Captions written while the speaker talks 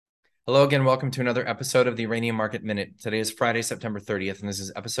Hello again. Welcome to another episode of the Uranium Market Minute. Today is Friday, September 30th, and this is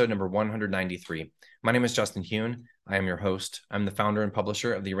episode number 193. My name is Justin Hune. I am your host. I'm the founder and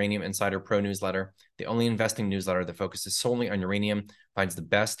publisher of the Uranium Insider Pro newsletter, the only investing newsletter that focuses solely on uranium, finds the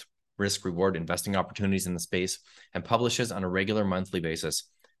best risk-reward investing opportunities in the space, and publishes on a regular monthly basis.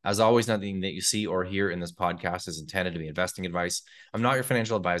 As always, nothing that you see or hear in this podcast is intended to be investing advice. I'm not your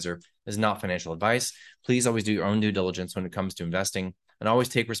financial advisor. This is not financial advice. Please always do your own due diligence when it comes to investing, and always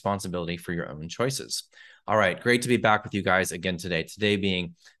take responsibility for your own choices. All right, great to be back with you guys again today. Today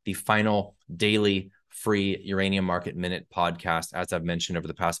being the final daily free Uranium Market Minute podcast, as I've mentioned over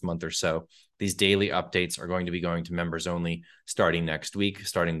the past month or so. These daily updates are going to be going to members only starting next week,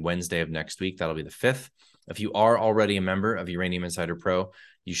 starting Wednesday of next week. That'll be the 5th. If you are already a member of Uranium Insider Pro,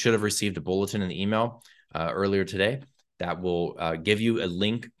 you should have received a bulletin in the email earlier today that will give you a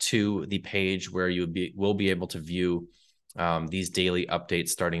link to the page where you will be able to view these daily updates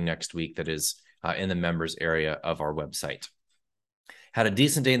starting next week. That is in the members area of our website. Had a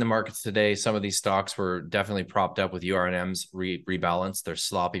decent day in the markets today. Some of these stocks were definitely propped up with URNMs rebalance. They're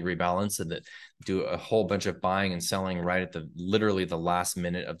sloppy rebalance and that do a whole bunch of buying and selling right at literally the last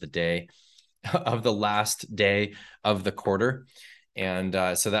minute of the day of the last day of the quarter. And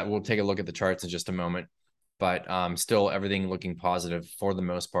so that we'll take a look at the charts in just a moment, but still everything looking positive for the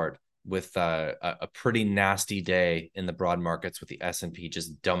most part, with a pretty nasty day in the broad markets, with the S&P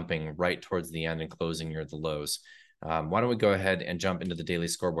just dumping right towards the end and closing near the lows. Why don't we go ahead and jump into the daily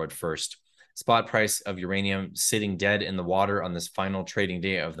scoreboard first? Spot price of uranium sitting dead in the water on this final trading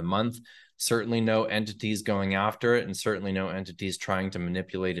day of the month. Certainly no entities going after it, and certainly no entities trying to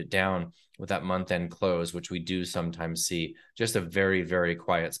manipulate it down with that month-end close, which we do sometimes see. Just a very, very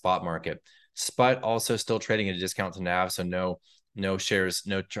quiet spot market. SPUT also still trading at a discount to NAV, so no shares,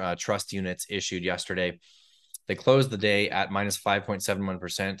 no trust units issued yesterday. They closed the day at minus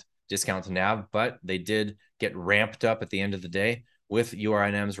 5.71% discount to NAV, but they did get ramped up at the end of the day with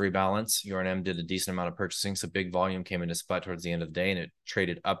URNM's rebalance. URNM did a decent amount of purchasing, so big volume came into SPUT towards the end of the day, and it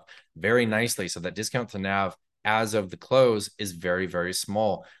traded up very nicely. So that discount to NAV as of the close is very, very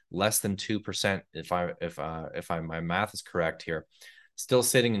small, less than 2%, if my math is correct here. Still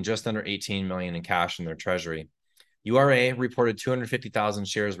sitting in just under 18 million in cash in their treasury. URA reported 250,000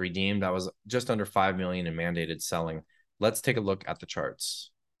 shares redeemed. That was just under 5 million in mandated selling. Let's take a look at the charts.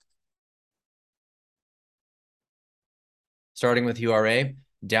 Starting with URA,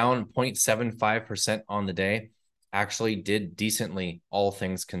 down 0.75% on the day. Actually did decently, all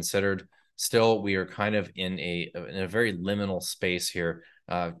things considered. Still, we are kind of in a very liminal space here,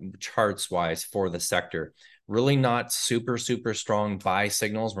 charts-wise, for the sector. Really not super strong buy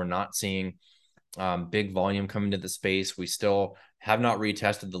signals. We're not seeing big volume coming to the space. We still have not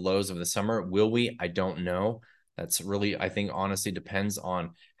retested the lows of the summer. Will we? I don't know. That's really, I think, honestly depends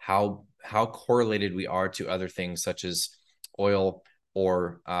on how correlated we are to other things such as oil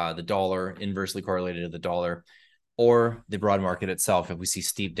or the dollar, inversely correlated to the dollar, or the broad market itself. If we see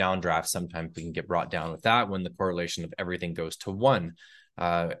steep downdrafts, sometimes we can get brought down with that when the correlation of everything goes to 1.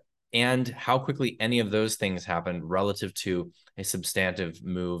 And how quickly any of those things happen relative to a substantive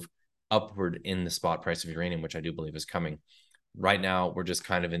move upward in the spot price of uranium, which I do believe is coming. Right now, we're just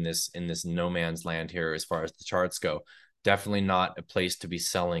kind of in this no man's land here as far as the charts go. Definitely not a place to be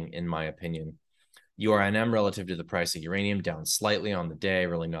selling, in my opinion. URNM relative to the price of uranium down slightly on the day.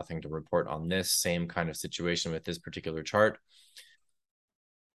 Really nothing to report on this. Same kind of situation with this particular chart.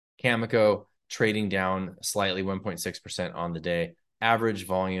 Cameco trading down slightly, 1.6% on the day. Average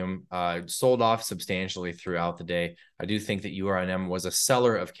volume sold off substantially throughout the day. I do think that URNM was a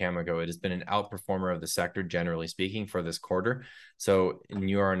seller of Cameco. It has been an outperformer of the sector, generally speaking, for this quarter. So in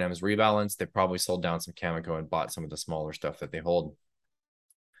URNM's rebalance, they probably sold down some Cameco and bought some of the smaller stuff that they hold.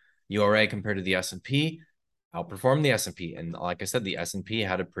 URA compared to the S&P outperformed the S&P. And like I said, the S&P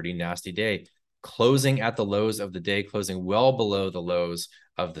had a pretty nasty day, closing at the lows of the day, closing well below the lows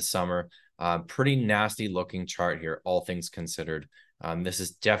of the summer. Pretty nasty looking chart here, all things considered. This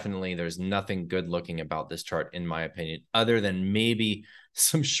is definitely, there's nothing good looking about this chart, in my opinion, other than maybe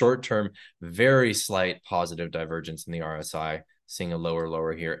some short-term, very slight positive divergence in the RSI, seeing a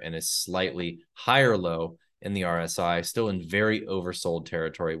lower here and a slightly higher low in the RSI, still in very oversold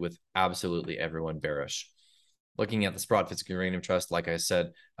territory with absolutely everyone bearish. Looking at the Sprott Physical Uranium Trust, like I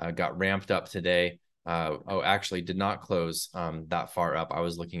said, got ramped up today. Actually did not close that far up. I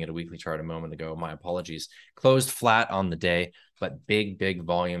was looking at a weekly chart a moment ago. My apologies. Closed flat on the day, but big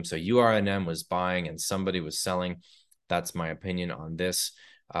volume. So URNM was buying and somebody was selling. That's my opinion on this.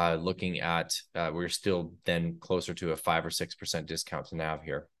 Looking at, we're still then closer to a 5 or 6% discount to NAV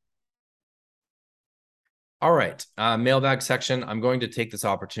here. All right, mailbag section. I'm going to take this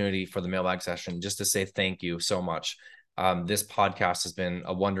opportunity for the mailbag session just to say thank you so much. This podcast has been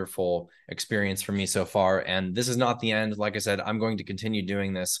a wonderful experience for me so far, and this is not the end. Like I said, I'm going to continue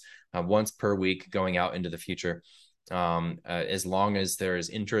doing this once per week going out into the future, as long as there is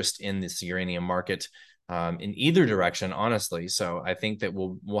interest in this uranium market in either direction, honestly. So I think that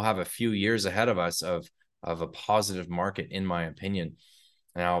we'll have a few years ahead of us of a positive market, in my opinion.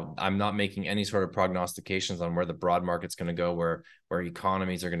 Now, I'm not making any sort of prognostications on where the broad market's going to go, where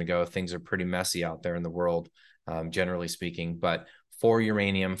economies are going to go. Things are pretty messy out there in the world, generally speaking. But for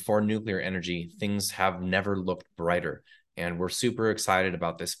uranium, for nuclear energy, things have never looked brighter. And we're super excited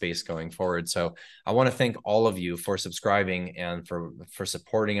about this space going forward. So I want to thank all of you for subscribing and for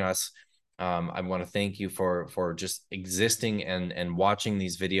supporting us. I want to thank you for just existing and watching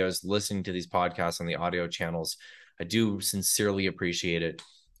these videos, listening to these podcasts on the audio channels. I do sincerely appreciate it.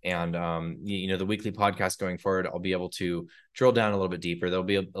 And, the weekly podcast going forward, I'll be able to drill down a little bit deeper. They'll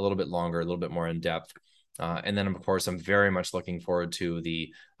be a little bit longer, a little bit more in depth. And then, of course, I'm very much looking forward to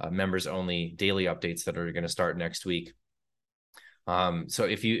the members only daily updates that are going to start next week. So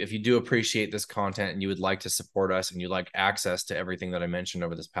if you do appreciate this content and you would like to support us and you'd like access to everything that I mentioned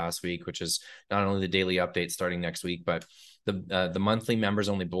over this past week, which is not only the daily updates starting next week, but the monthly members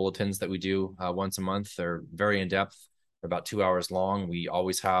only bulletins that we do once a month. They're very in depth. They're about 2 hours long. We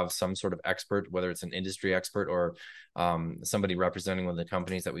always have some sort of expert, whether it's an industry expert or somebody representing one of the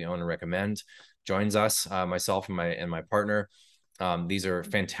companies that we own and recommend, joins us, myself and my partner. These are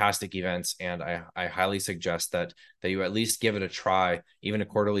fantastic events, and I highly suggest that you at least give it a try, even a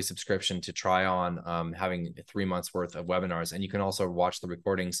quarterly subscription to try on having 3 months worth of webinars. And you can also watch the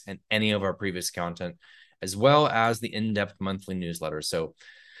recordings and any of our previous content, as well as the in-depth monthly newsletter. So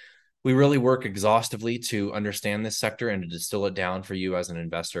we really work exhaustively to understand this sector and to distill it down for you as an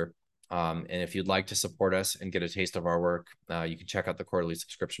investor. And if you'd like to support us and get a taste of our work, you can check out the quarterly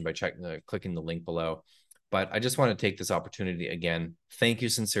subscription by clicking the link below. But I just want to take this opportunity again. Thank you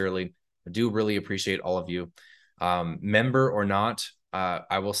sincerely. I do really appreciate all of you. Member or not,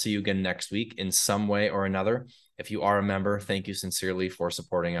 I will see you again next week in some way or another. If you are a member, thank you sincerely for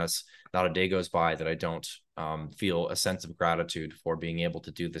supporting us. Not a day goes by that I don't feel a sense of gratitude for being able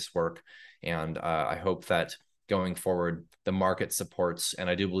to do this work. And I hope that going forward, the market supports, and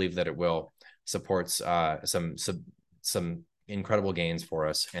I do believe that it will, supports some incredible gains for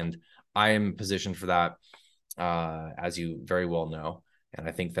us. And I am positioned for that, as you very well know. And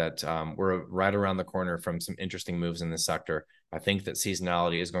I think that we're right around the corner from some interesting moves in this sector. I think that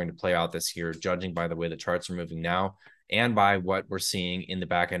seasonality is going to play out this year, judging by the way the charts are moving now and by what we're seeing in the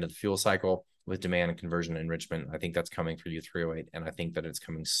back end of the fuel cycle with demand and conversion enrichment. I think that's coming for U3O8, and I think that it's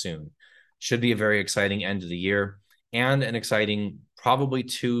coming soon. Should be a very exciting end of the year and an exciting probably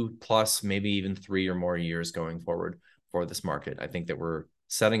 2+, maybe even 3 or more years going forward for this market. I think that we're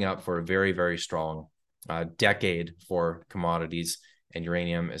setting up for a very, very strong decade for commodities, and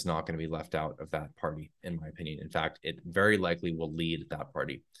uranium is not going to be left out of that party, in my opinion. In fact, it very likely will lead that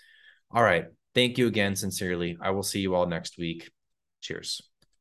party. All right. Thank you again, sincerely. I will see you all next week. Cheers.